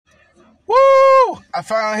I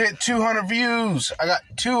finally hit 200 views. I got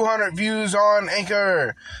 200 views on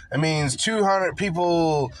Anchor. That means 200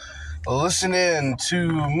 people listening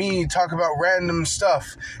to me talk about random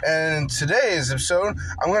stuff. And in today's episode,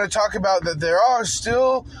 I'm going to talk about that there are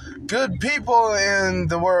still good people in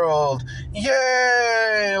the world.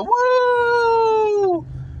 Yay! Woo!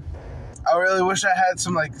 I really wish I had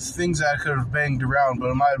some things that I could have banged around, but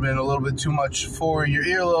it might have been a little bit too much for your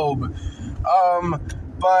earlobe.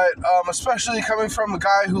 But especially coming from a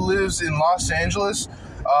guy who lives in Los Angeles.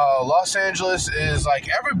 Los Angeles is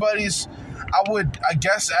everybody's, I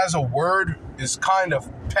guess as a word, is kind of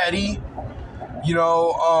petty.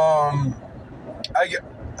 I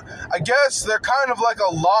guess they're kind of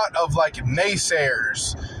a lot of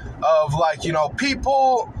naysayers of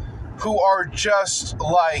people who are just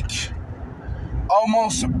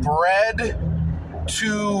almost bred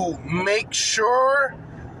to make sure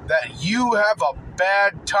that you have a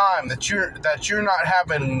bad time, that you're not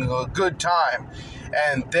having a good time,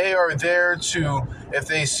 and they are there to, if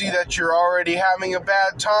they see that you're already having a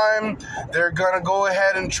bad time, they're gonna go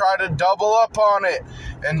ahead and try to double up on it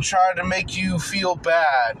and try to make you feel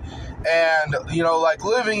bad. And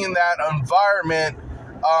living in that environment,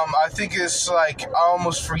 I think it's I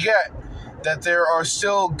almost forget that there are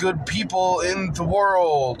still good people in the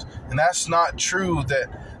world, and that's not true. That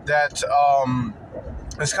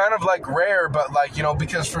it's kind of rare, but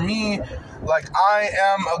because for me, I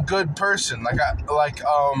am a good person. I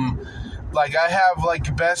have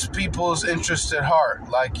best people's interest at heart.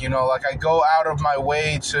 I go out of my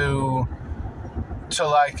way to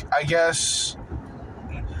I guess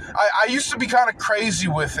I used to be kind of crazy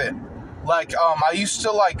with it. I used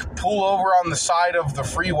to pull over on the side of the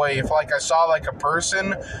freeway if I saw a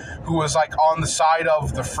person who was on the side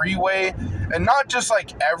of the freeway, and not just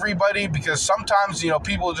everybody, because sometimes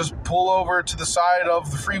people just pull over to the side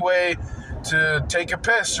of the freeway to take a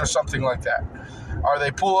piss or something like that, or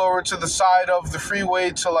they pull over to the side of the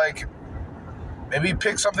freeway to maybe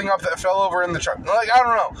pick something up that fell over in the truck. I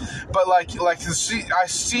don't know. But I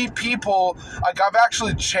see people, I've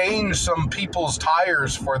actually changed some people's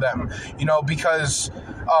tires for them, because,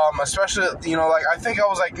 especially, I think I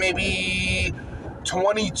was maybe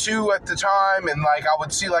 22 at the time, and I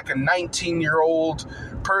would see a 19-year-old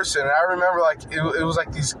person, and I remember it was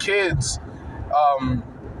these kids,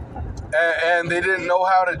 and they didn't know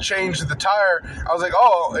how to change the tire. I was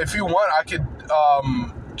oh, if you want, I could,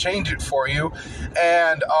 change it for you.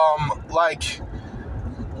 And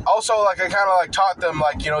also I kind of taught them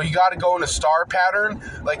you got to go in a star pattern.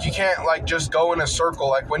 You can't just go in a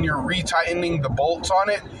circle. When you're retightening the bolts on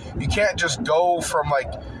it, you can't just go from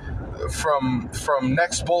from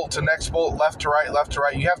next bolt to next bolt, left to right.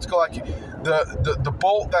 You have to go the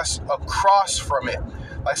bolt that's across from it.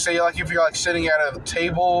 Say if you're sitting at a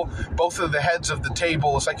table, both of the heads of the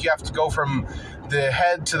table, it's you have to go from the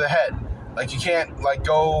head to the head. You can't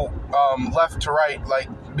go left to right,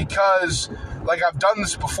 because I've done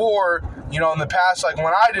this before, in the past, when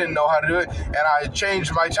I didn't know how to do it, and I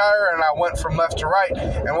changed my tire and I went from left to right,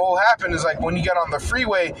 and what will happen is when you get on the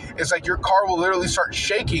freeway, it's your car will literally start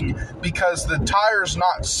shaking because the tire's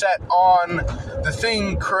not set on the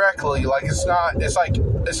thing correctly. It's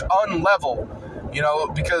unlevel,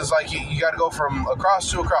 because you got to go from across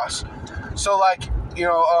to across. So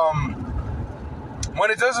when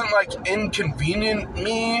it doesn't inconvenient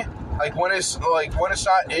me, when it's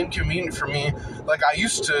not inconvenient for me, I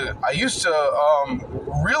used to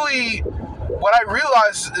really, what I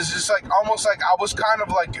realized is just almost I was kind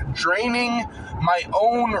of draining my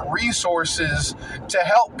own resources to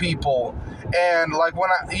help people. And when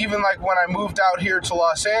I moved out here to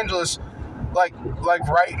Los Angeles, right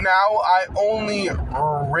now, I only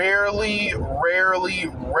rarely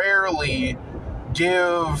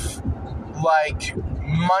give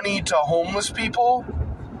money to homeless people,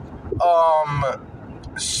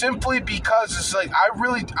 simply because it's I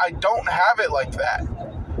don't have it like that.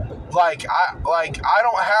 I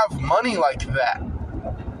don't have money like that.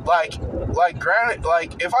 Granted,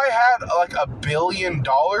 if I had $1 billion,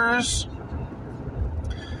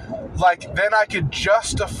 then I could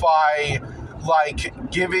justify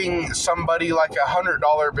giving somebody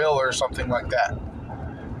 $100 bill or something like that.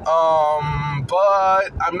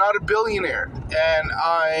 But I'm not a billionaire, and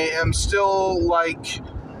I am still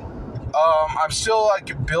I'm still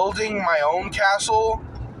building my own castle,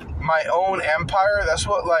 my own empire. That's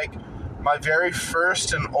what my very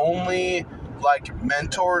first and only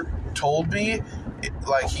mentor told me.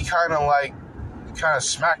 He kind of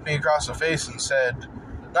smacked me across the face and said,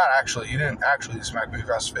 not actually, he didn't actually smack me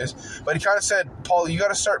across the face, but he kind of said, Paul, you got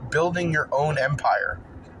to start building your own empire.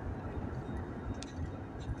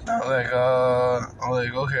 I'm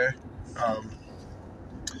like, okay. Um,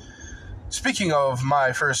 Speaking of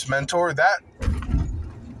my first mentor, that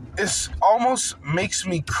is almost makes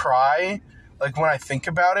me cry, like when I think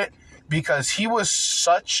about it, because he was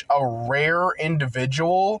such a rare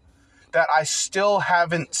individual that I still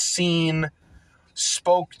haven't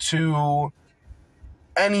spoke to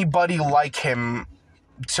anybody like him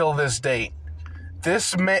till this date.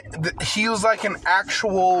 This man, he was like an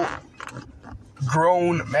actual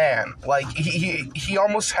grown man. Like he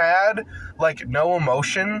almost had like no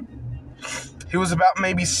emotion. He was about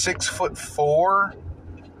maybe 6'4",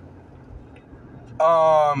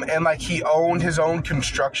 and like he owned his own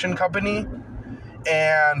construction company,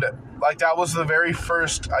 and like that was the very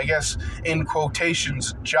first, I guess, in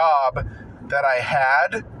quotations, job that I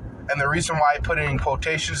had. And the reason why I put it in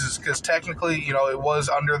quotations is because technically, it was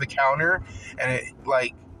under the counter, and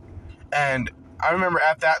and I remember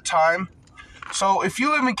at that time. So if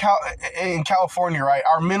you live in California, right,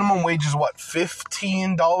 our minimum wage is what,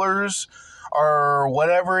 $15 or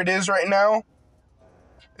whatever it is right now.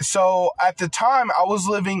 So at the time, I was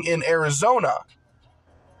living in Arizona,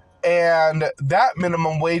 and that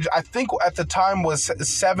minimum wage, I think at the time, was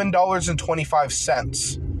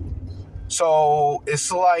 $7.25. So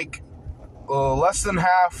it's like less than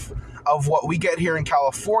half of what we get here in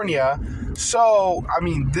California. So, I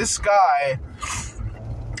mean, this guy,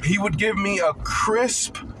 he would give me a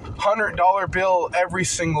crisp $100 bill every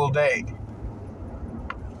single day,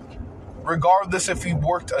 regardless if we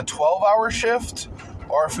worked a 12-hour shift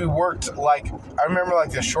or if we worked, like, I remember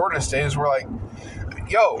like the shortest days were like,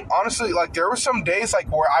 honestly, like there were some days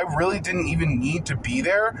like where I really didn't even need to be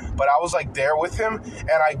there, but I was like there with him,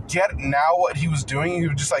 and I get now what he was doing. He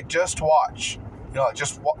was just like, just watch, like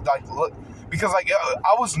look, because like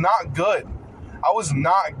I was not good. I was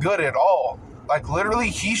not good at all. Like literally,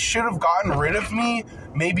 he should have gotten rid of me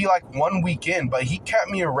maybe like 1 week in, but he kept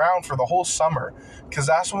me around for the whole summer, because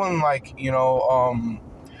that's when like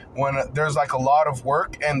when there's like a lot of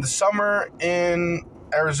work, and the summer in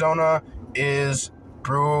Arizona is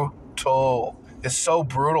brutal. It's so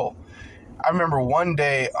brutal. I remember one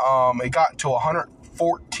day, it got to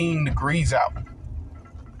 114 degrees out.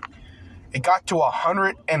 It got to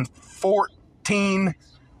 114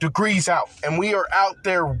 degrees out, and we are out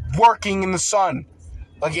there working in the sun.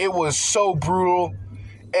 Like, it was so brutal.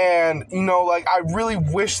 And, like, I really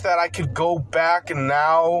wish that I could go back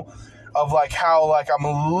now of, like, how, like, I'm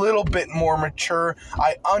a little bit more mature.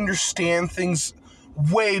 I understand things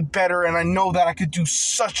way better, and I know that I could do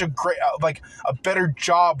such a great, like, a better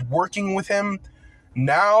job working with him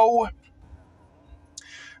now.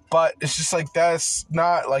 But it's just like, that's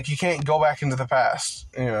not, like, you can't go back into the past,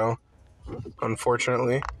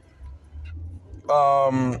 unfortunately.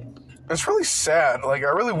 It's really sad. Like,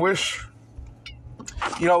 I really wish,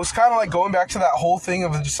 it's kind of like going back to that whole thing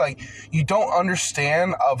of just like, you don't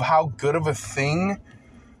understand of how good of a thing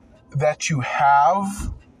that you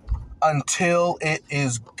have until it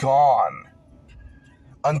is gone,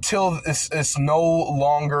 until it's no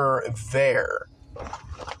longer there,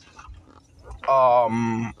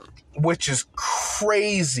 which is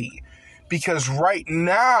crazy, because right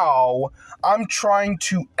now I'm trying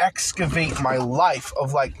to excavate my life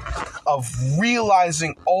of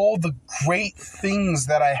realizing all the great things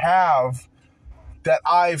that I have, that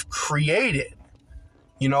I've created.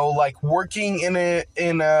 Like working in a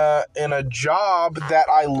job that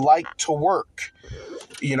I like to work,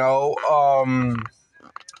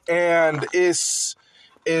 and it's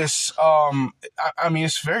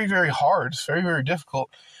very, very hard. It's very, very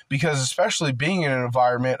difficult, because especially being in an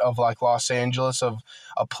environment of like Los Angeles, of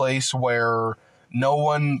a place where no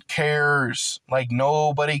one cares, like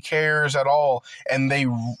nobody cares at all, and they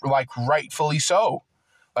rightfully so,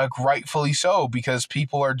 because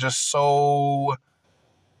people are just so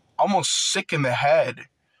almost sick in the head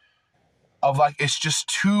of like, it's just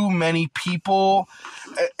too many people,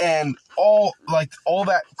 and all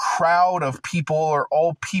that crowd of people are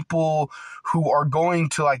all people who are going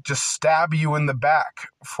to like just stab you in the back,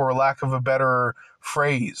 for lack of a better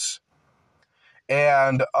phrase.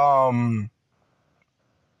 And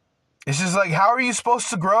it's just like, how are you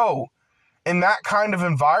supposed to grow in that kind of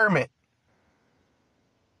environment?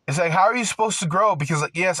 It's like, how are you supposed to grow? Because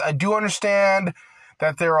like, yes, I do understand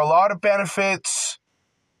that there are a lot of benefits.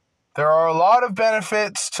 There are a lot of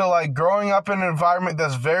benefits to like growing up in an environment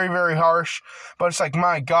that's very, very harsh. But it's like,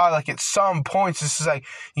 my God, like at some points, this is like,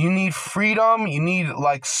 you need freedom. You need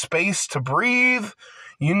like space to breathe.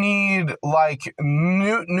 You need like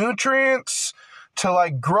nutrients to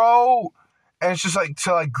like grow. And it's just like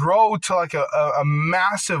to like grow to like a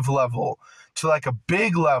massive level, to like a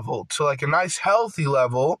big level, to like a nice healthy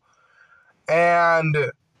level. And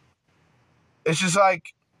it's just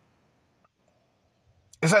like,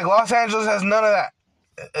 it's like Los Angeles has none of that.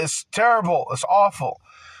 It's terrible. It's awful.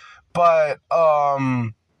 But I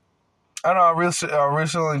don't know. I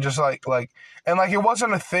recently just like, and like it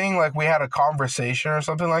wasn't a thing. Like we had a conversation or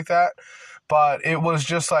something like that. But it was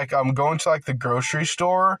just like I'm going to like the grocery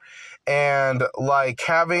store and like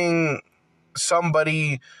having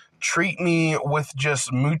somebody treat me with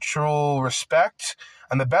just mutual respect.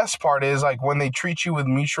 And the best part is like when they treat you with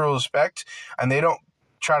mutual respect and they don't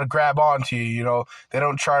try to grab onto you, you know, they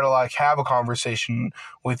don't try to like have a conversation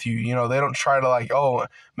with you, you know, they don't try to like, oh,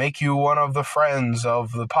 make you one of the friends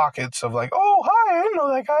of the pockets of like, oh, hi, I didn't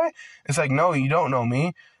know that guy. It's like, no, you don't know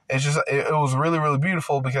me. It's just, it was really, really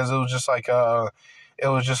beautiful because it was just like,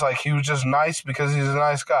 he was just nice because he's a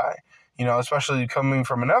nice guy, you know, especially coming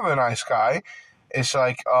from another nice guy. It's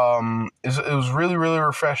like, it was really, really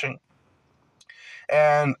refreshing.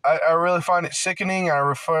 And I really find it sickening. I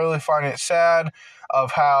really find it sad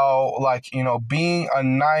of how, like, you know, being a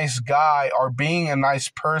nice guy or being a nice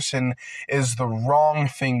person is the wrong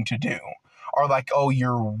thing to do. Or like, oh,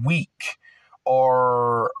 you're weak.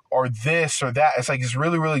 Or this or that. It's like, it's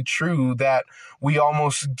really, really true that we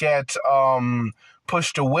almost get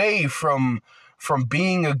pushed away from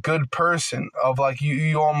being a good person. Of like,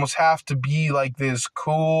 you almost have to be like this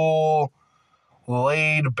cool,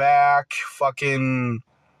 laid back, fucking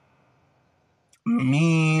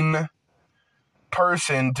mean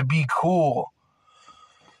person to be cool.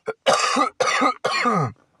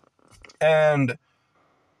 And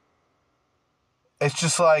it's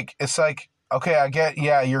just like, it's like, okay, I get,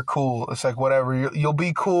 yeah, you're cool. It's like, whatever, you'll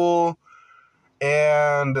be cool.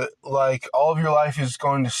 And like all of your life is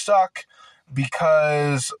going to suck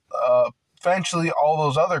because eventually all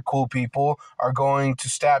those other cool people are going to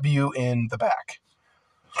stab you in the back.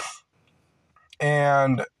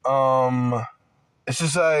 And it's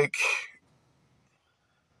just like,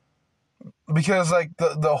 because like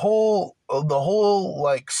the whole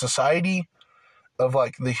like society of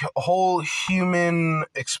like the whole human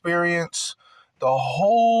experience, the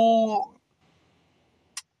whole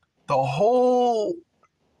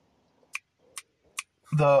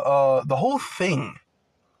thing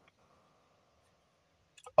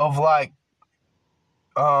of like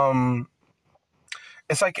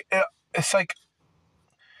it's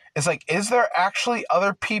like is there actually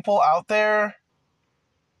other people out there,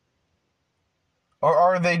 or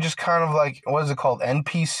are they just kind of like, what is it called,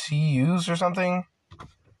 NPCs or something,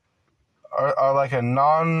 or like a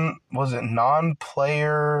non-player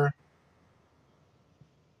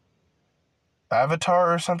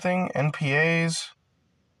avatar or something, NPAs,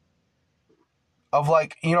 of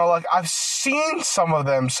like, you know, like I've seen some of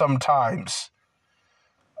them sometimes,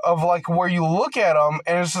 of like where you look at them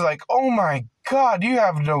and it's just like, oh my God, you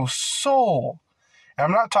have no soul. And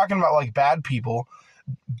I'm not talking about like bad people.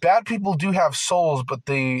 Bad people do have souls, but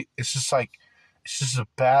it's just a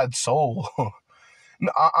bad soul.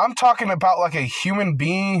 I'm talking about like a human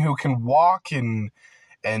being who can walk and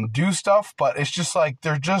do stuff, but it's just like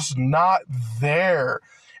they're just not there.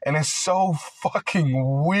 And it's so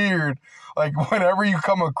fucking weird. Like whenever you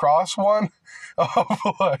come across one of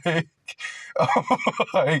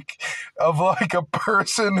like a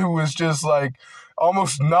person who is just like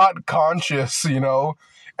almost not conscious, you know,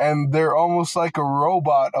 and they're almost like a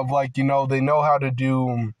robot of like, you know, they know how to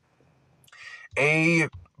do A,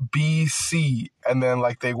 B, C, and then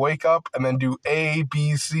like they wake up and then do A,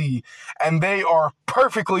 B, C, and they are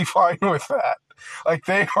perfectly fine with that. Like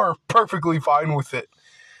they are perfectly fine with it.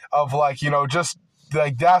 Of like, you know, just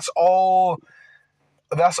like that's all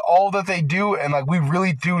that they do. And like we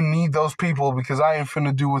really do need those people, because I ain't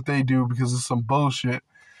finna do what they do because it's some bullshit.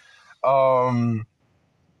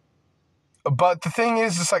 But the thing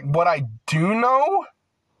is, it's like what I do know.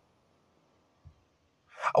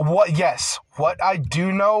 What I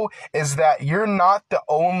do know is that you're not the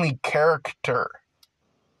only character.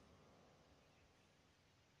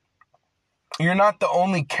 You're not the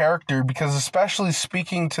only character, because especially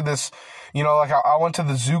speaking to this, you know, like I went to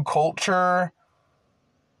the Zoo Culture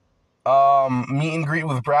meet and greet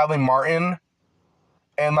with Bradley Martin,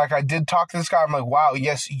 and like I did talk to this guy. I'm like, wow,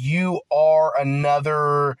 yes, you are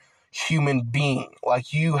another human being.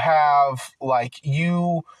 Like you have like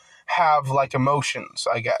emotions,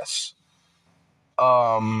 I guess.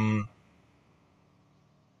 And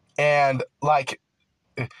like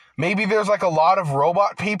maybe there's like a lot of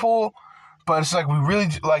robot people, but it's like we really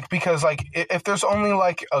like, because like if there's only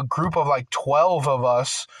like a group of like 12 of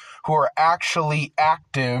us who are actually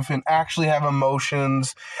active and actually have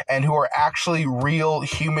emotions and who are actually real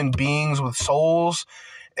human beings with souls.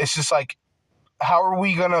 It's just like, how are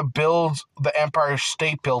we going to build the Empire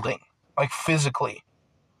State Building? Like, physically.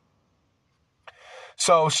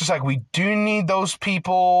 So it's just like, we do need those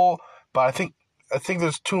people, but I think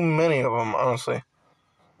there's too many of them, honestly.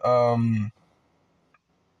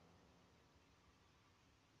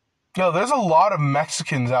 There's a lot of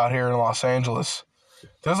Mexicans out here in Los Angeles.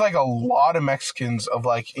 There's like a lot of Mexicans of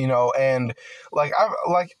like, and like I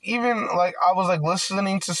was like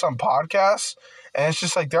listening to some podcasts, and it's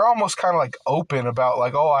just like they're almost kind of like open about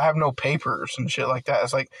like, oh, I have no papers and shit like that.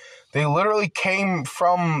 It's like they literally came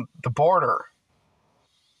from the border.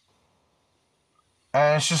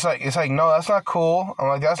 And it's like, no, that's not cool. I'm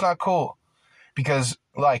like, that's not cool. Because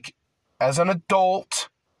like, as an adult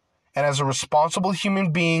and as a responsible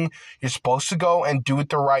human being, you're supposed to go and do it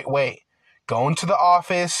the right way. Go into the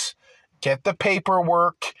office, get the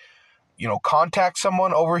paperwork, contact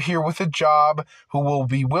someone over here with a job who will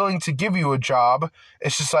be willing to give you a job.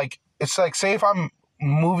 It's like, say if I'm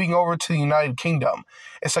moving over to the United Kingdom,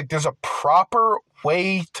 it's like there's a proper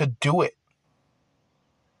way to do it.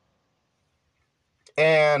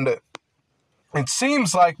 And it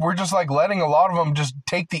seems like we're just like letting a lot of them just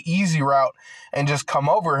take the easy route and just come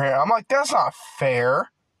over here. I'm like, that's not fair.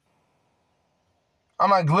 I'm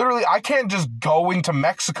like, literally, I can't just go into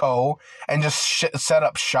Mexico and just set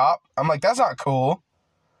up shop. I'm like, that's not cool.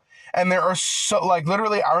 And there are so, like,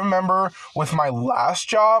 literally, I remember with my last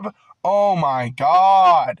job, oh my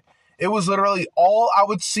God. It was literally all I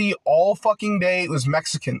would see all fucking day was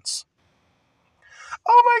Mexicans.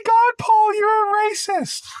 Oh my God, Paul, you're a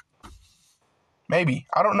racist. Maybe.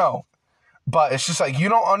 I don't know. But it's just like, you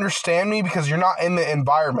don't understand me because you're not in the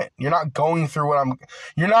environment. You're not going through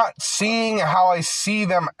you're not seeing how I see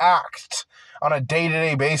them act on a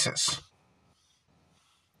day-to-day basis.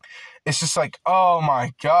 It's just like, oh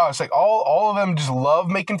my God. It's like all of them just love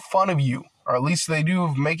making fun of you. Or at least they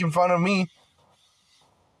do making fun of me.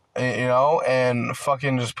 And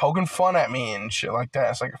fucking just poking fun at me and shit like that.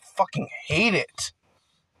 It's like, I fucking hate it.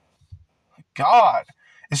 God.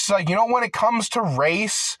 It's like, when it comes to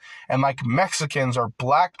race and like Mexicans or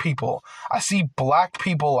black people, I see black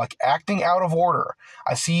people like acting out of order.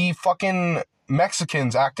 I see fucking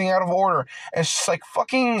Mexicans acting out of order. And it's just like,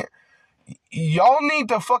 fucking, y'all need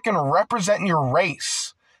to fucking represent your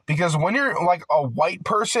race. Because when you're like a white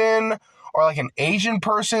person or like an Asian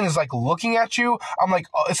person is like looking at you, I'm like,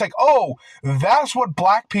 it's like, oh, that's what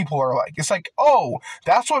black people are like. It's like, oh,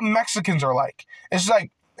 that's what Mexicans are like. It's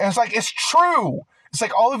like, it's true. It's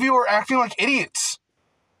like all of you are acting like idiots.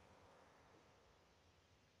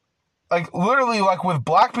 Like, literally, like, with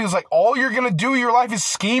black people, it's like, all you're gonna do in your life is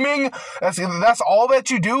scheming? That's all that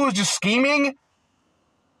you do is just scheming?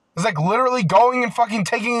 It's like literally going and fucking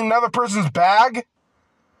taking another person's bag?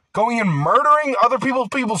 Going and murdering other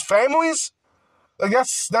people's families? Like,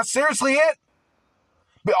 that's seriously it?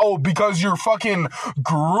 Because your fucking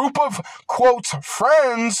group of, quotes,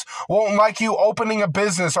 friends won't like you opening a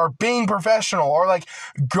business or being professional or like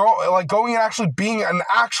going and actually being an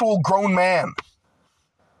actual grown man.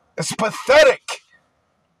 It's pathetic.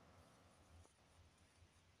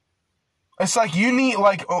 It's like you need,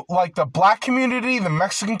 like the black community, the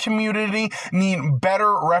Mexican community need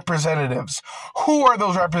better representatives. Who are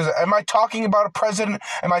those representatives? Am I talking about a president?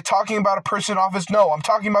 Am I talking about a person in office? No, I'm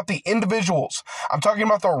talking about the individuals. I'm talking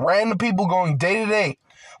about the random people going day to day.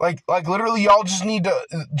 Like literally y'all just need to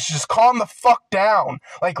just calm the fuck down.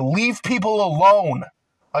 Like, leave people alone.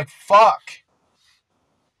 Like, fuck.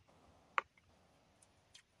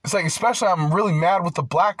 It's like, especially I'm really mad with the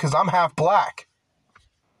black because I'm half black.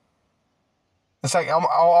 It's like I'm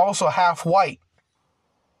also half white.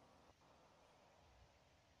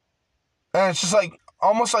 And it's just like,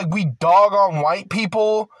 almost like we dog on white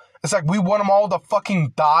people. It's like we want them all to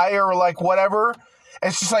fucking die or like whatever.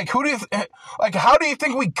 It's just like, how do you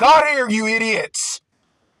think we got here, you idiots?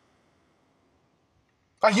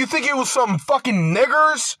 Like, you think it was some fucking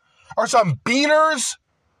niggers or some beaners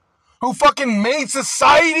who fucking made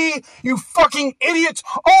society? You fucking idiots.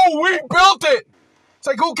 Oh, we built it. It's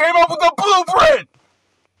like, who came up with the blueprint?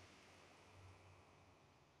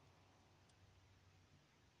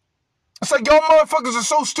 It's like, y'all motherfuckers are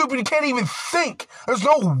so stupid you can't even think. There's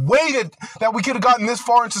no way that we could have gotten this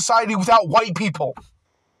far in society without white people.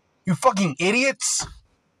 You fucking idiots.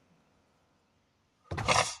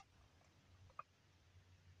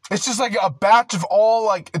 It's just like a batch of all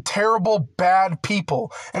like terrible, bad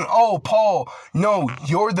people. And oh, Paul, no,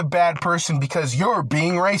 you're the bad person because you're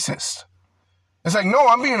being racist. It's like, no,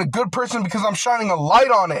 I'm being a good person because I'm shining a light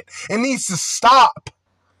on it. It needs to stop.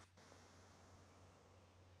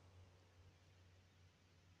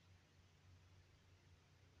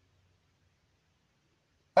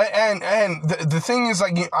 And the thing is,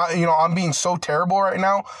 like, I'm being so terrible right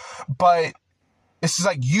now, but it's just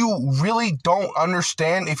like, you really don't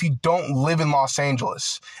understand if you don't live in Los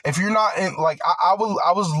Angeles. If you're not in, like, I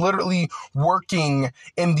was literally working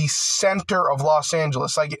in the center of Los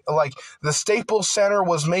Angeles. Like the Staples Center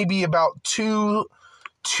was maybe about two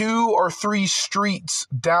or three streets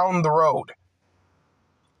down the road.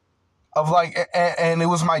 Of like, and it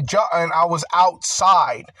was my job, and I was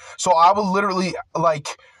outside. So I would literally,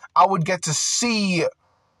 like, I would get to see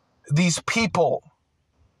these people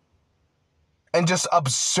and just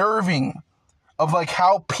observing of like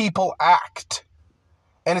how people act.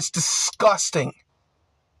 And it's disgusting.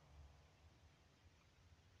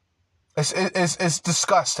 It's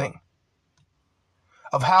disgusting.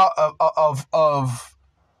 Of how,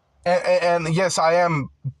 and yes, I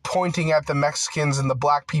am pointing at the Mexicans and the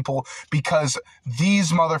black people because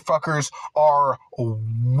these motherfuckers are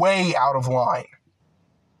way out of line.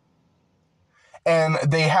 And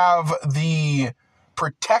they have the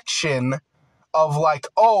protection of like,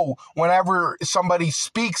 oh, whenever somebody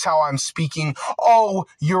speaks how I'm speaking, oh,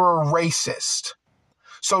 you're a racist.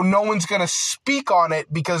 So no one's going to speak on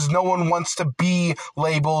it because no one wants to be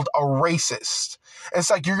labeled a racist. It's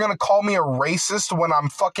like, you're going to call me a racist when I'm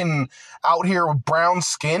fucking out here with brown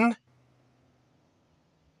skin?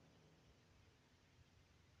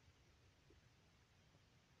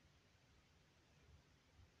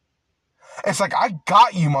 It's like, I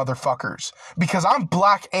got you motherfuckers because I'm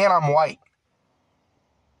black and I'm white.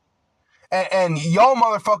 And y'all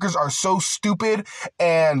motherfuckers are so stupid,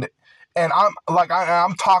 and I'm like,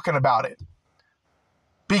 I'm talking about it.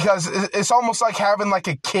 Because it's almost like having like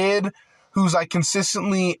a kid who's like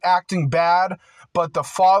consistently acting bad, but the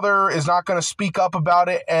father is not going to speak up about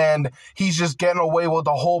it, and he's just getting away with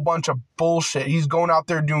a whole bunch of bullshit. He's going out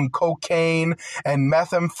there doing cocaine and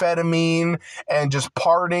methamphetamine and just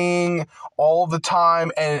partying all the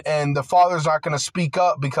time, and the father's not going to speak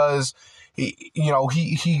up because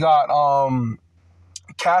he got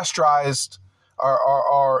castrized,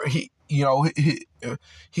 or he, he's got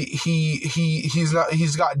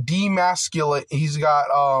demasculate. He's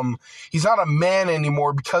not a man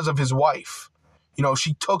anymore because of his wife.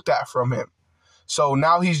 She took that from him. So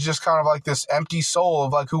now he's just kind of like this empty soul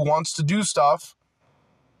of like who wants to do stuff.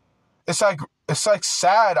 It's like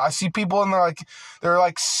sad. I see people and they're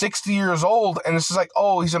like 60 years old, and it's just like,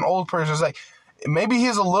 oh, he's an old person. It's like, maybe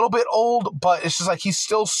he's a little bit old, but it's just like he's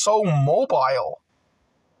still so mobile.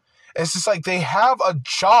 It's just like they have a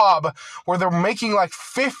job where they're making like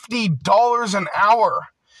 $50 an hour.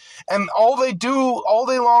 And all they do all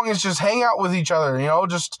day long is just hang out with each other,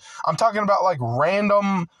 I'm talking about like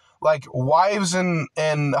random like wives and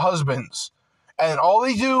husbands. And all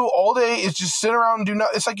they do all day is just sit around and do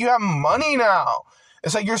nothing. It's like, you have money now.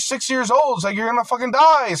 It's like, you're 6 years old. It's like, you're going to fucking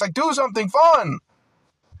die. It's like, do something fun.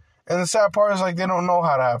 And the sad part is like, they don't know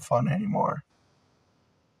how to have fun anymore.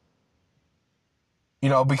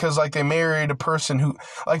 Because like they married a person who,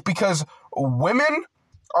 like, because women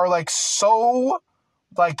are like so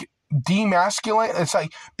like demasculine. It's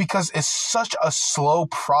like, because it's such a slow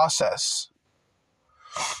process.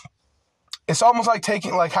 It's almost like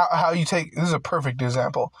taking like how you take, this is a perfect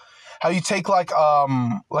example, how you take like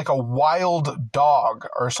a wild dog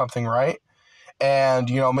or something, right? And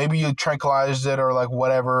maybe you tranquilized it or like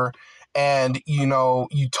whatever, and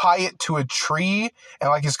you tie it to a tree, and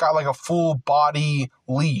like it's got like a full body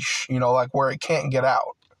leash, like where it can't get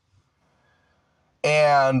out.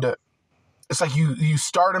 And it's like you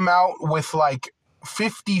start him out with like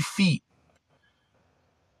 50 feet,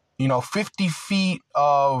 50 feet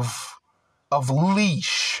of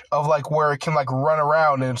leash, of like where it can like run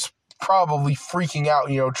around, and it's probably freaking out,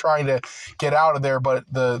 trying to get out of there, but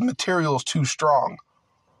the material is too strong.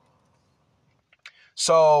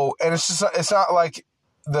 So, and it's not like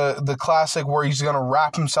the classic where he's going to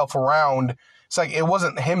wrap himself around. It's like, it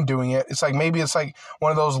wasn't him doing it. It's like, maybe it's like one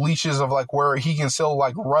of those leashes of like where he can still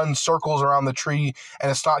like run circles around the tree and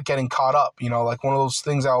it's not getting caught up, like one of those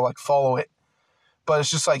things that will like follow it. But it's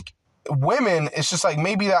just like, women, it's just like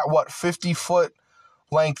maybe that 50-foot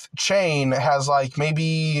length chain has like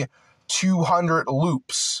maybe 200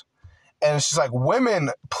 loops. And it's just like, women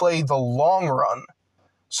play the long run.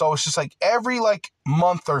 So it's just like every like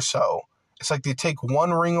month or so, it's like they take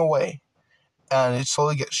one ring away, and it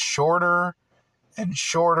slowly gets shorter and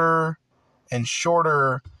shorter and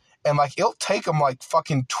shorter. And like, it'll take him like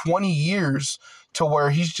fucking 20 years to where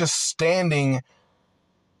he's just standing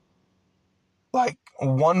like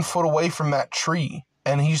 1 foot away from that tree,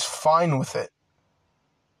 and he's fine with it.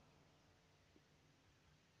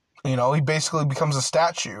 He basically becomes a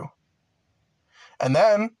statue. And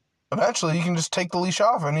then eventually you can just take the leash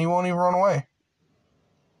off and he won't even run away.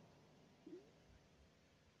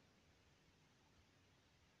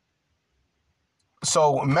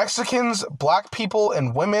 So Mexicans, black people,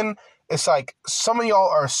 and women, it's like some of y'all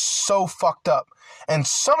are so fucked up. And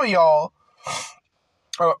some of y'all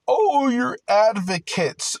are, oh, you're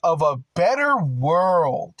advocates of a better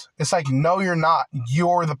world. It's like, no, you're not.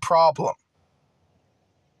 You're the problem.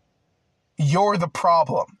 You're the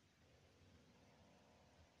problem.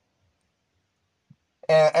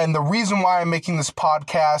 And the reason why I'm making this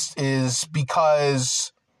podcast is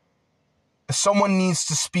because someone needs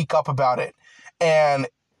to speak up about it. And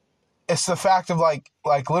it's the fact of like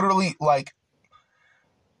literally, like,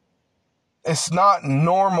 it's not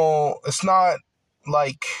normal. It's not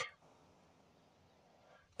like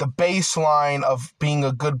the baseline of being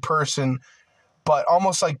a good person, but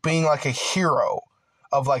almost like being like a hero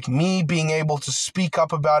of like me being able to speak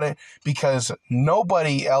up about it because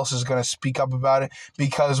nobody else is going to speak up about it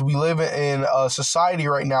because we live in a society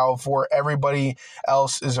right now where everybody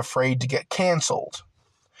else is afraid to get canceled.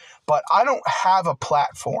 But I don't have a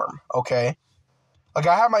platform, okay? Like,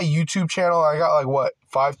 I have my YouTube channel. I got, like, what,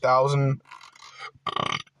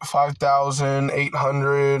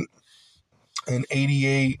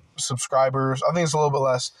 5,888 subscribers. I think it's a little bit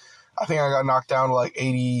less. I think I got knocked down to, like,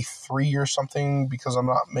 83 or something because I'm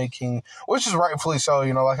not making, which is rightfully so,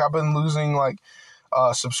 you know? Like, I've been losing, like,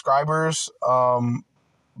 subscribers,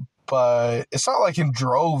 but it's not like in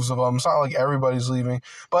droves of them. It's not like everybody's leaving.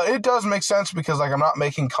 But it does make sense because, like, I'm not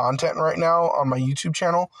making content right now on my YouTube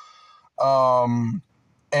channel.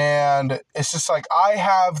 And it's just like I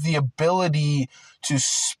have the ability to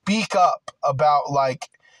speak up about, like,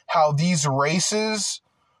 how these races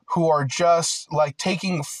who are just, like,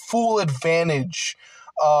 taking full advantage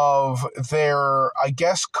of their, I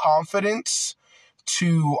guess, confidence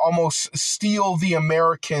to almost steal the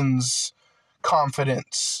Americans'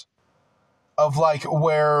 confidence. Of like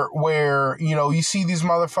where you know, you see these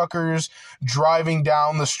motherfuckers driving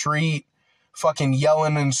down the street fucking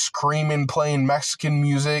yelling and screaming, playing Mexican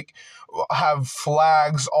music, have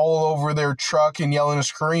flags all over their truck and yelling and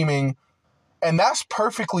screaming, and that's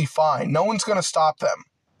perfectly fine. No one's going to stop them.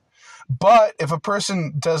 But if a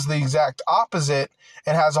person does the exact opposite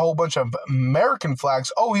and has a whole bunch of American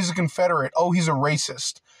flags, oh, he's a Confederate, oh, he's a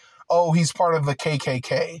racist, oh, he's part of the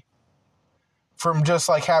KKK. From just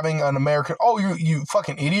like having an American, oh, you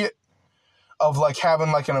fucking idiot, of like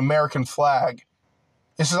having like an American flag.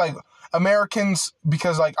 It's just like Americans,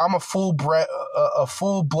 because like I'm a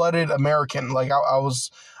full-blooded American. Like I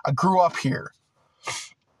grew up here.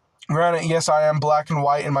 Granted, yes, I am black and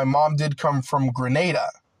white, and my mom did come from Grenada,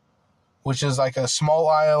 which is like a small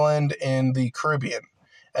island in the Caribbean.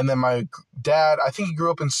 And then my dad, I think he grew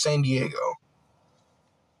up in San Diego.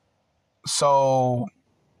 So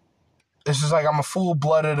it's just like I'm a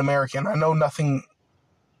full-blooded American. I know nothing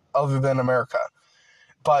other than America.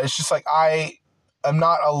 But it's just like I am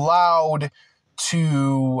not allowed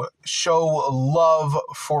to show love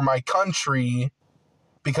for my country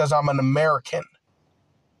because I'm an American.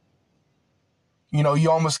 You know,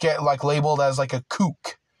 you almost get like labeled as like a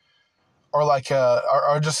kook or like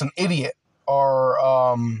or just an idiot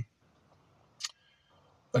or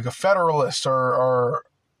like a federalist or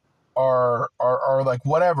like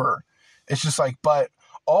whatever. It's just like, but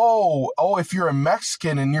if you're a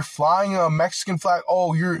Mexican and you're flying a Mexican flag,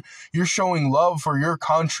 oh, you're showing love for your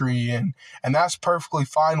country, and that's perfectly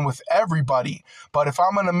fine with everybody. But if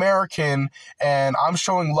I'm an American and I'm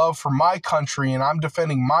showing love for my country and I'm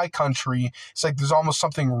defending my country, it's like there's almost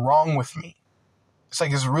something wrong with me. It's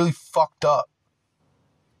like it's really fucked up.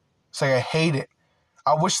 It's like I hate it.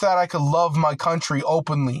 I wish that I could love my country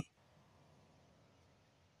openly.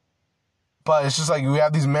 But it's just like we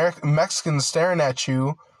have these Mexicans staring at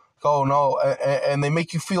you. Oh, no. And they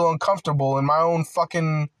make you feel uncomfortable in my own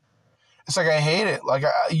fucking... It's like I hate it. Like,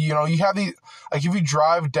 you have these... Like, if you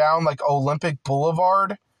drive down, like, Olympic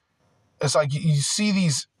Boulevard, it's like you see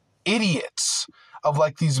these idiots of,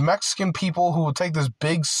 like, these Mexican people who will take this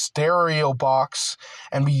big stereo box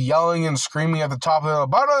and be yelling and screaming at the top of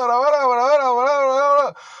it.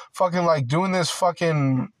 Fucking, like, doing this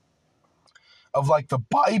fucking... Of, like, the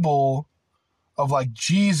Bible... of like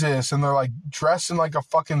Jesus, and they're like dressed in like a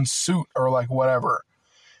fucking suit or like whatever,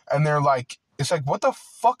 and they're like, it's like, what the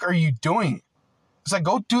fuck are you doing? It's like,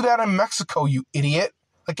 go do that in Mexico, you idiot.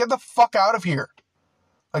 Like, get the fuck out of here.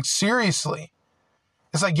 Like, seriously.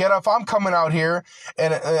 It's like, yet if I'm coming out here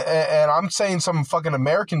and I'm saying some fucking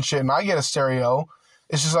American shit and I get a stereo,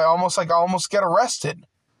 it's just like I almost get arrested.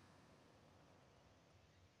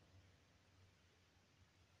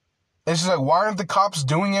 It's just like, why aren't the cops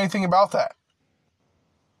doing anything about that?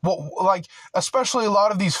 Well, like, especially a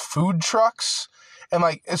lot of these food trucks, and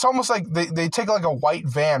like, it's almost like they take like a white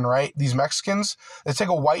van, right? These Mexicans, they take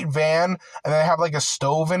a white van and they have like a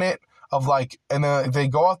stove in it of like, and then they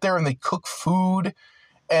go out there and they cook food,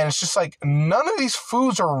 and it's just like, none of these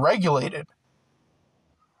foods are regulated.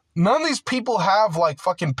 None of these people have like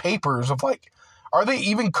fucking papers of like, are they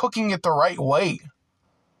even cooking it the right way?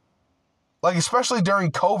 Like, especially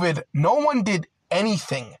during COVID, no one did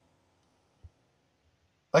anything.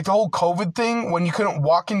 Like the whole COVID thing, when you couldn't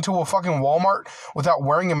walk into a fucking Walmart without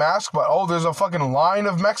wearing a mask, but oh, there's a fucking line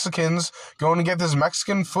of Mexicans going to get this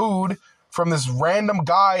Mexican food from this random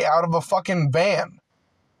guy out of a fucking van.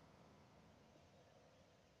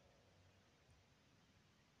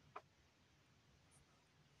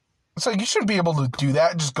 It's like, you shouldn't be able to do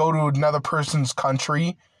that. Just go to another person's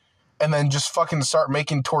country and then just fucking start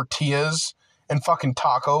making tortillas and fucking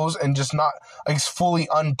tacos and just not, like, it's fully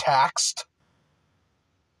untaxed.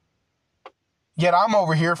 Yet I'm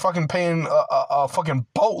over here fucking paying a fucking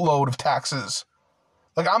boatload of taxes.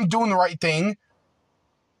 Like, I'm doing the right thing.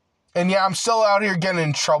 And yeah, I'm still out here getting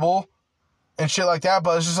in trouble and shit like that,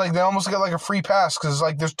 but it's just like they almost get like a free pass because it's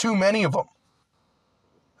like there's too many of them.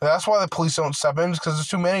 That's why the police don't step in, because there's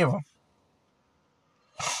too many of them.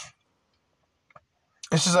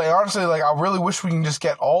 It's just like, honestly, like, I really wish we can just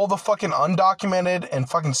get all the fucking undocumented and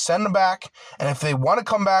fucking send them back. And if they want to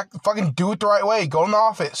come back, fucking do it the right way. Go in the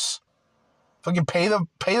office. Fucking pay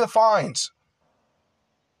the fines.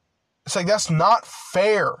 It's like, that's not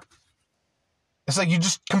fair. It's like, you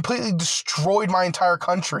just completely destroyed my entire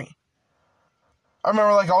country. I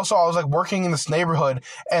remember, like, also, I was, like, working in this neighborhood,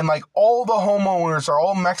 and, like, all the homeowners are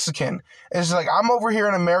all Mexican. And it's just like, I'm over here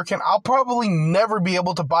an American. I'll probably never be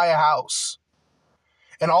able to buy a house.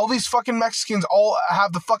 And all these fucking Mexicans all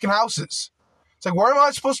have the fucking houses. It's like, where am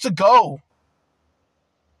I supposed to go?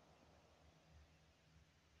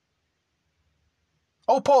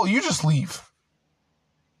 Oh, Paul, you just leave.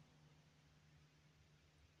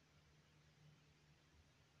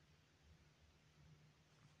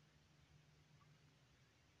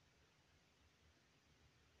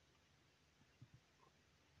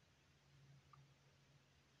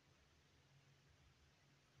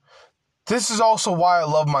 This is also why I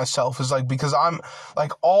love myself, is like, because I'm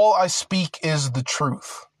like, all I speak is the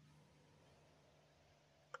truth.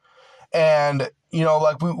 And, you know,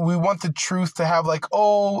 like, we want the truth to have like,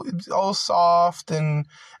 oh, it's all soft and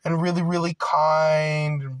really, really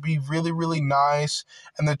kind and be really, really nice.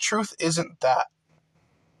 And the truth isn't that.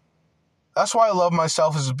 That's why I love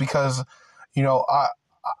myself, is because, you know,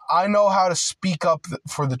 I know how to speak up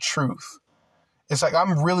for the truth. It's like,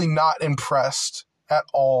 I'm really not impressed at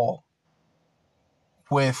all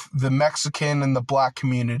with the Mexican and the black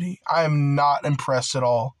community. I am not impressed at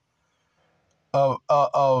all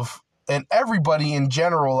of and everybody in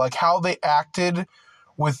general, like how they acted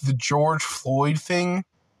with the George Floyd thing.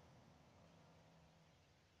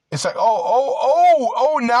 It's like,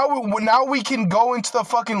 now we can go into the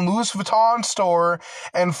fucking Louis Vuitton store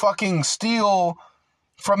and fucking steal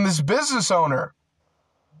from this business owner.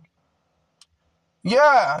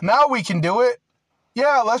 Yeah, now we can do it.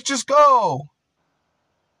 Yeah, let's just go.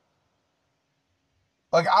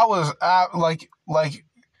 Like, I was at, like,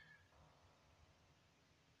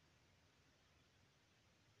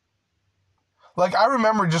 I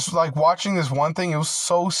remember just, like, watching this one thing. It was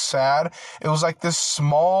so sad. It was, like, this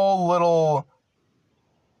small little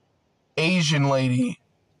Asian lady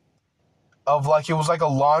of, like, it was, like, a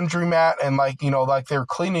laundromat, and, like, you know, like, they're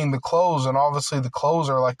cleaning the clothes, and obviously the clothes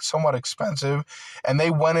are, like, somewhat expensive, and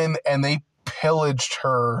they went in and they pillaged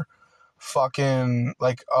her fucking,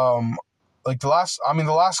 like, the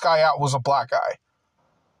last guy out was a black guy.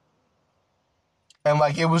 And,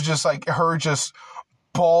 like, it was just, like, her just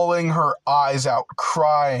bawling her eyes out,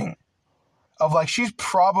 crying. Of, like, she's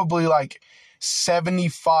probably, like,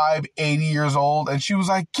 75, 80 years old. And she was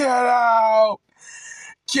like, get out!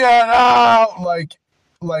 Get out! Like,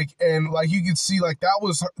 and, like, you could see, like, that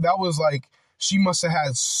was, like, she must have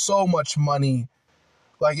had so much money.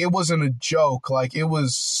 Like, it wasn't a joke. Like, it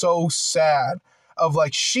was so sad. Of,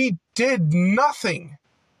 like, she did nothing.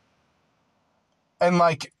 And,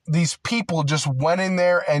 like, these people just went in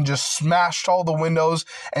there and just smashed all the windows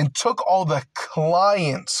and took all the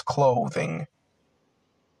clients' clothing.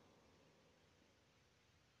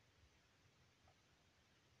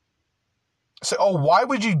 Say, oh, why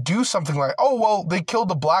would you do something like, oh, well, they killed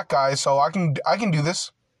the black guy, so I can do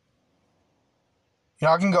this. You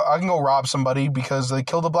know, I can go rob somebody because they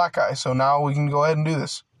killed the black guy, so now we can go ahead and do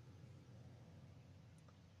this.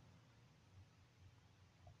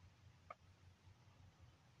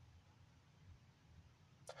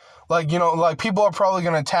 Like, like people are probably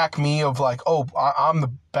going to attack me of like, oh, I'm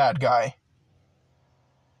the bad guy.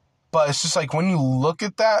 But it's just like when you look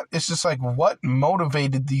at that, it's just like what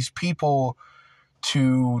motivated these people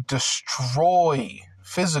to destroy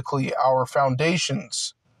physically our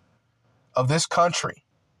foundations of this country?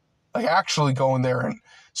 Like actually go in there and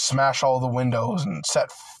smash all the windows and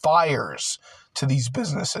set fires to these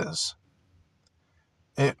businesses.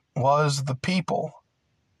 It was the people.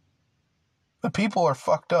 The people are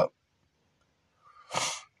fucked up.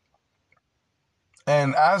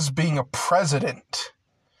 And as being a president,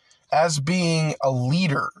 as being a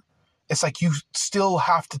leader, it's like you still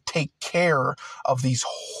have to take care of these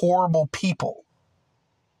horrible people.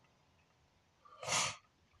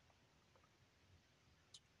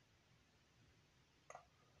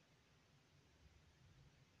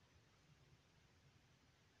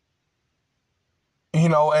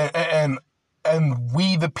 And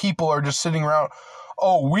we the people are just sitting around,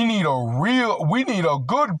 oh, we need a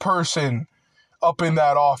good person up in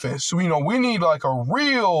that office. We need like a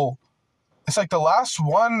real. It's like the last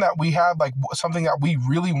one that we had, like something that we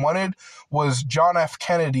really wanted was John F.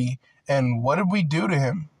 Kennedy. And what did we do to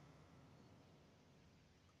him?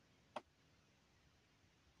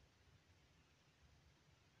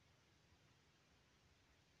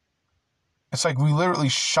 It's like we literally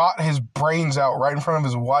shot his brains out right in front of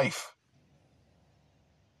his wife.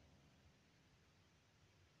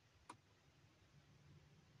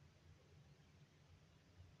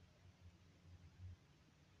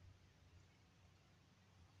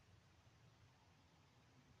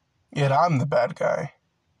 Yet I'm the bad guy.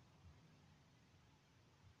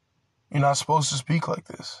 You're not supposed to speak like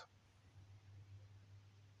this.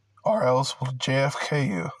 Or else we'll JFK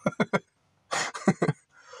you.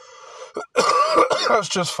 That's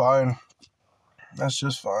just fine. That's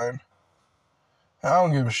just fine. I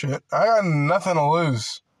don't give a shit. I got nothing to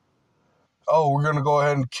lose. Oh, we're going to go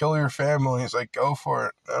ahead and kill your family. It's like, go for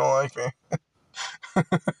it. They don't like me.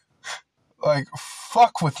 Like,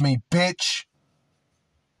 fuck with me, bitch.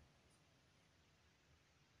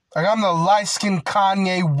 Like, I'm the light-skinned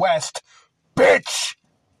Kanye West, bitch.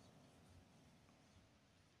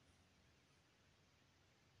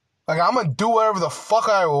 Like, I'm going to do whatever the fuck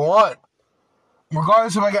I want.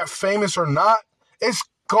 Regardless if I get famous or not, it's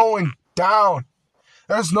going down.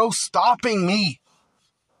 There's no stopping me.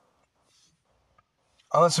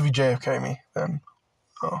 Unless if you JFK me, then,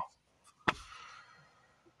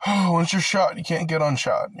 once you're shot, you can't get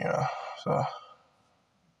unshot, So,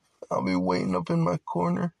 I'll be waiting up in my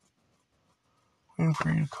corner, waiting for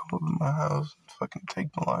you to come up to my house and fucking take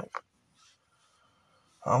my life.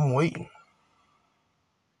 I'm waiting.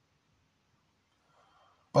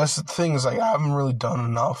 But that's the thing is, like, I haven't really done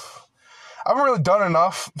enough. I haven't really done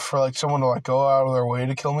enough for, like, someone to, like, go out of their way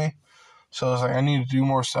to kill me. So it's like, I need to do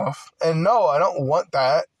more stuff. And no, I don't want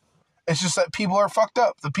that. It's just that people are fucked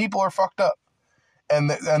up. The people are fucked up. And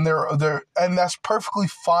that's perfectly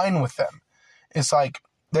fine with them. It's like,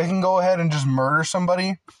 they can go ahead and just murder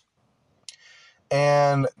somebody.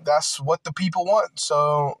 And that's what the people want.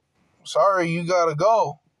 So, sorry, you gotta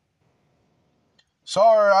go.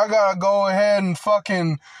 Sorry, I gotta go ahead and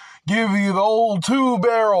fucking give you the old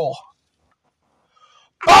 2-barrel.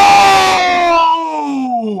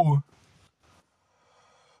 Oh!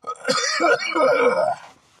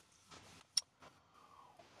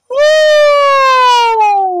 Woo!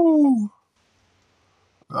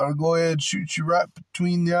 Gotta go ahead and shoot you right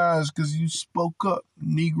between the eyes because you spoke up,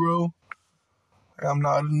 Negro. I'm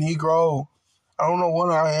not a Negro. I don't know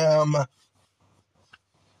what I am.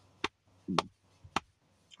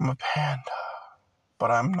 I'm a panda, but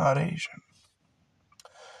I'm not Asian.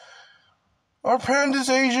 Are pandas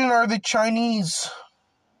Asian? Are they Chinese?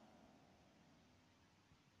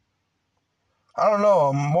 I don't know.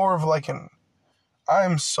 I'm more of like I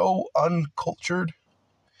am so uncultured.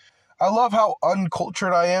 I love how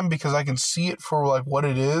uncultured I am because I can see it for like what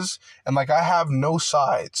it is. And like I have no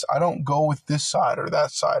sides. I don't go with this side or that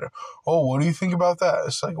side. Or, oh, what do you think about that?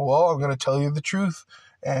 It's like, well, I'm going to tell you the truth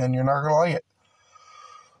and you're not going to like it.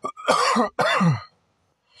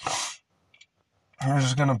 You're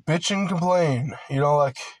just going to bitch and complain.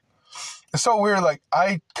 Like, it's so weird. Like,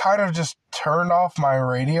 I kind of just turned off my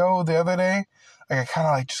radio the other day. Like, I kind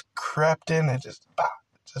of like just crept in and just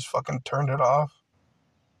fucking turned it off.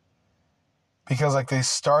 Because, like, they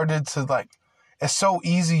started to, like, it's so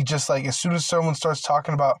easy just, like, as soon as someone starts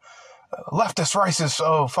talking about leftist, racist,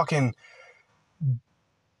 oh, fucking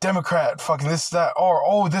Democrat, fucking this, that, or,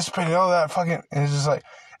 oh, this opinion, oh, that, fucking, and it's like,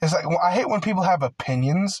 I hate when people have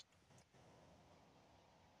opinions,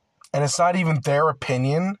 and it's not even their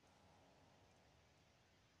opinion.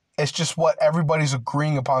 It's just what everybody's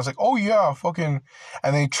agreeing upon. It's like, oh yeah, fucking,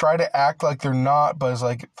 and they try to act like they're not, but it's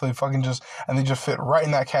like they fucking just, and they just fit right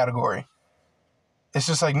in that category. It's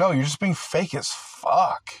just like, no, you're just being fake as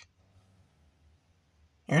fuck.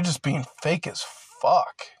 You're just being fake as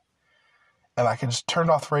fuck. And I just turned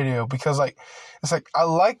off the radio because, like, it's like, I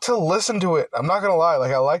like to listen to it. I'm not gonna lie.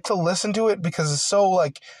 Like, I like to listen to it because it's so,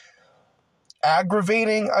 like,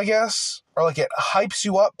 aggravating, I guess. Or, like, it hypes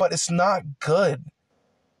you up, but it's not good.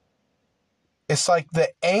 It's like the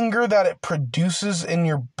anger that it produces in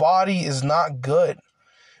your body is not good.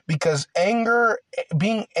 Because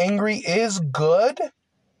being angry is good.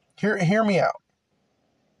 Hear me out.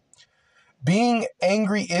 Being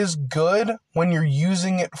angry is good when you're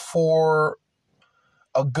using it for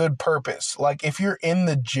a good purpose. Like if you're in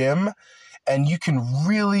the gym and you can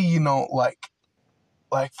really, like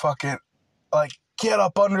fucking, like get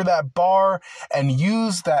up under that bar and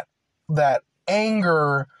use that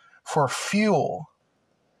anger for fuel.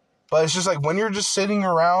 But it's just like when you're just sitting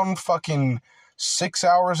around fucking 6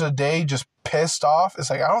 hours a day just pissed off, it's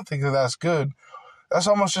like, I don't think that's good. That's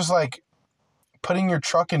almost just like putting your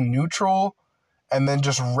truck in neutral and then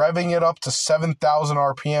just revving it up to 7,000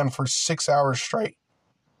 RPM for 6 hours straight.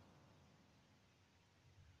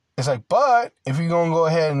 It's like, but if you're going to go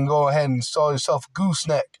ahead and install yourself a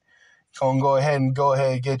gooseneck, you're going to go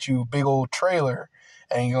ahead and get you a big old trailer,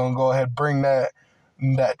 and you're going to go ahead and bring that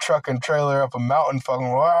truck and trailer up a mountain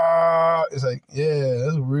fucking, wow. It's like, yeah,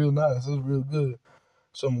 that's real nice. That's real good.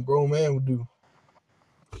 Something a grown man would do.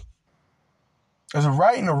 There's a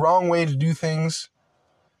right and a wrong way to do things,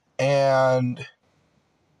 and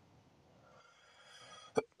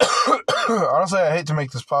honestly, I hate to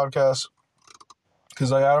make this podcast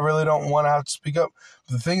because I really don't want to have to speak up.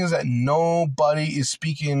 But the thing is that nobody is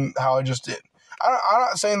speaking how I just did. I'm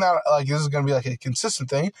not saying that like this is going to be like a consistent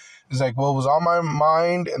thing. It's like what was on my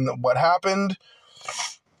mind and what happened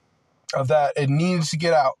of that it needs to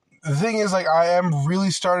get out. The thing is, like, I am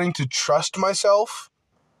really starting to trust myself.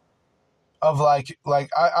 Of like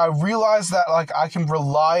I realize that like I can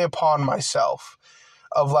rely upon myself.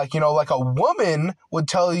 Of like, like a woman would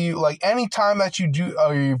tell you, like, anytime that you do,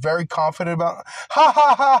 you're very confident about, ha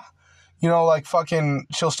ha ha, like fucking,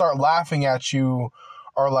 she'll start laughing at you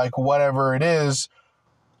or like whatever it is.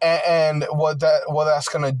 And what that's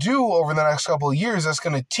going to do over the next couple of years, that's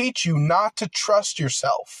going to teach you not to trust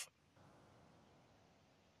yourself.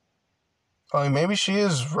 I mean, maybe she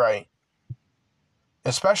is right.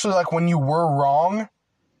 Especially like when you were wrong.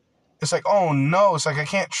 It's like, oh no, it's like I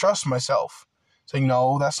can't trust myself. It's like,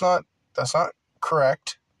 no, that's not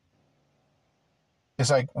correct. It's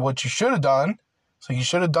like what you should have done. So you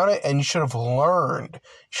should have done it and you should have learned.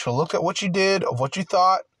 You should have looked at what you did, of what you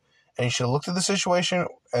thought, and you should have looked at the situation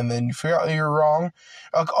and then you figure out you're wrong.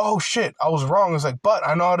 Like, oh shit, I was wrong. It's like, but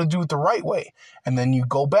I know how to do it the right way. And then you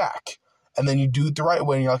go back and then you do it the right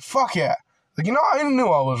way and you're like, fuck yeah. Like, I knew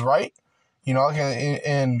I was right.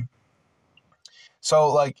 And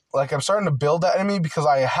so like I'm starting to build that in me because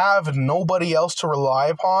I have nobody else to rely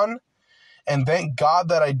upon. And thank God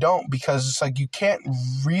that I don't, because it's like you can't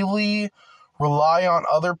really rely on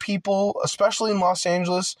other people, especially in Los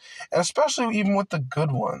Angeles, and especially even with the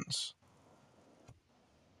good ones.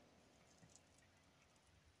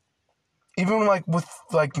 Even like with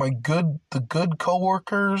like the good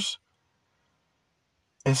coworkers,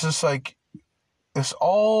 it's just like it's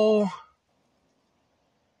all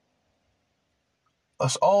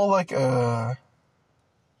like a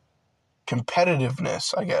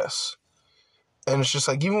competitiveness, I guess. And it's just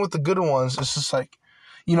like, even with the good ones, it's just like,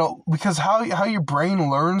 because how your brain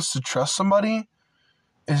learns to trust somebody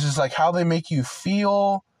is just like how they make you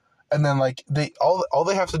feel. And then like all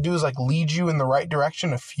they have to do is like lead you in the right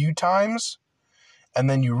direction a few times. And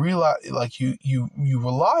then you realize like you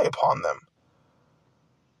rely upon them.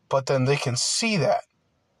 But then they can see that,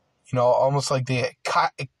 almost like they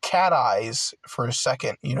get cat eyes for a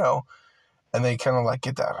second, and they kind of like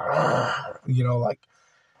get that, like,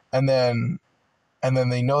 and then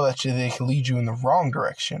they know that they can lead you in the wrong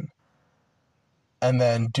direction. And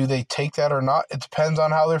then do they take that or not? It depends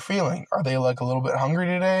on how they're feeling. Are they like a little bit hungry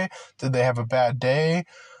today? Did they have a bad day?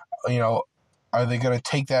 Are they going to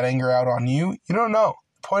take that anger out on you? You don't know.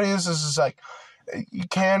 The point is like, you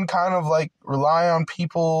can kind of like rely on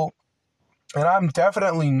people. And I'm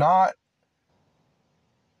definitely not,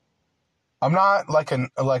 I'm not like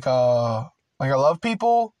I love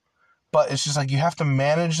people, but it's just like you have to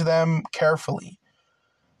manage them carefully.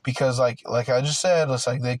 Because like I just said, it's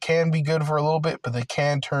like they can be good for a little bit, but they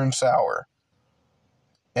can turn sour.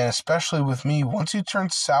 And especially with me, once you turn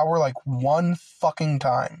sour like one fucking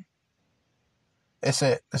time, it's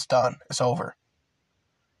it. It's done. It's over.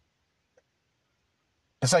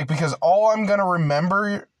 It's like, because all I'm going to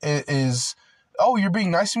remember is, oh, you're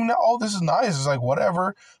being nice to me now? Oh, this is nice. It's like,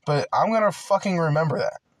 whatever. But I'm going to fucking remember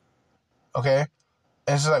that. Okay?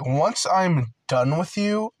 And it's like, once I'm done with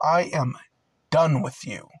you, I am done with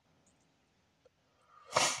you.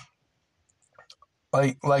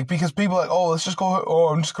 Like, because people are like, oh, let's just go, oh,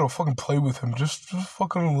 I'm just going to fucking play with him. Just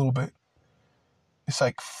fucking a little bit. It's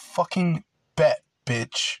like, fucking bet,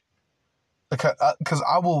 bitch. Because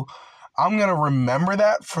I'm going to remember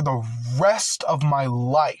that for the rest of my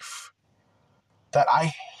life. That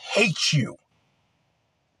I hate you.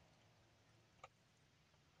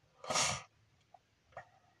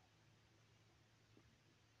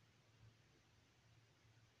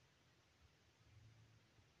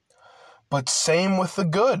 But same with the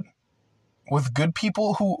good. With good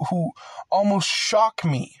people who almost shock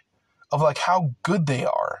me of like how good they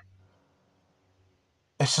are.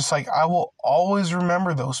 It's just like, I will always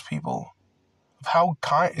remember those people. Of how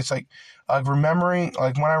kind, it's like remembering,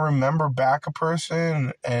 like when I remember back a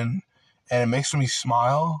person and it makes me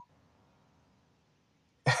smile.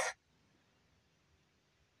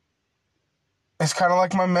 It's kind of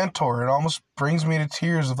like my mentor. It almost brings me to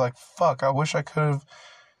tears of like, fuck, I wish I could have,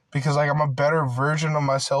 because like I'm a better version of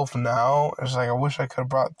myself now. It's like, I wish I could have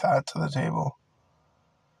brought that to the table.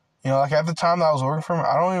 You know, like at the time that I was working for him,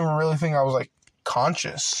 I don't even really think I was like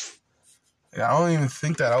conscious. Like, I don't even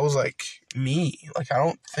think that I was like me. Like, I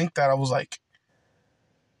don't think that I was like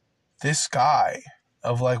this guy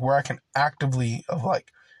of like where I can actively of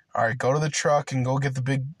like, all right, go to the truck and go get the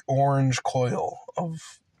big orange coil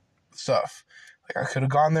of stuff. Like, I could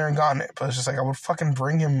have gone there and gotten it, but it's just like, I would fucking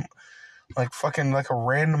bring him like fucking like a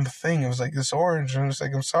random thing. It was like this orange, and it's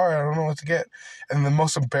like, I'm sorry, I don't know what to get. And the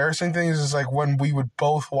most embarrassing thing is like when we would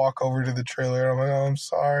both walk over to the trailer, and I'm like, oh, I'm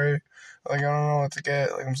sorry. Like, I don't know what to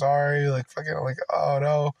get. Like, I'm sorry. Like, fucking, like, oh,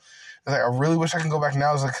 no. It's like, I really wish I could go back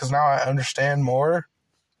now. It's like, because now I understand more.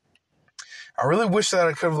 I really wish that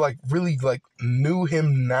I could have, like, really, like, knew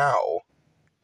him now.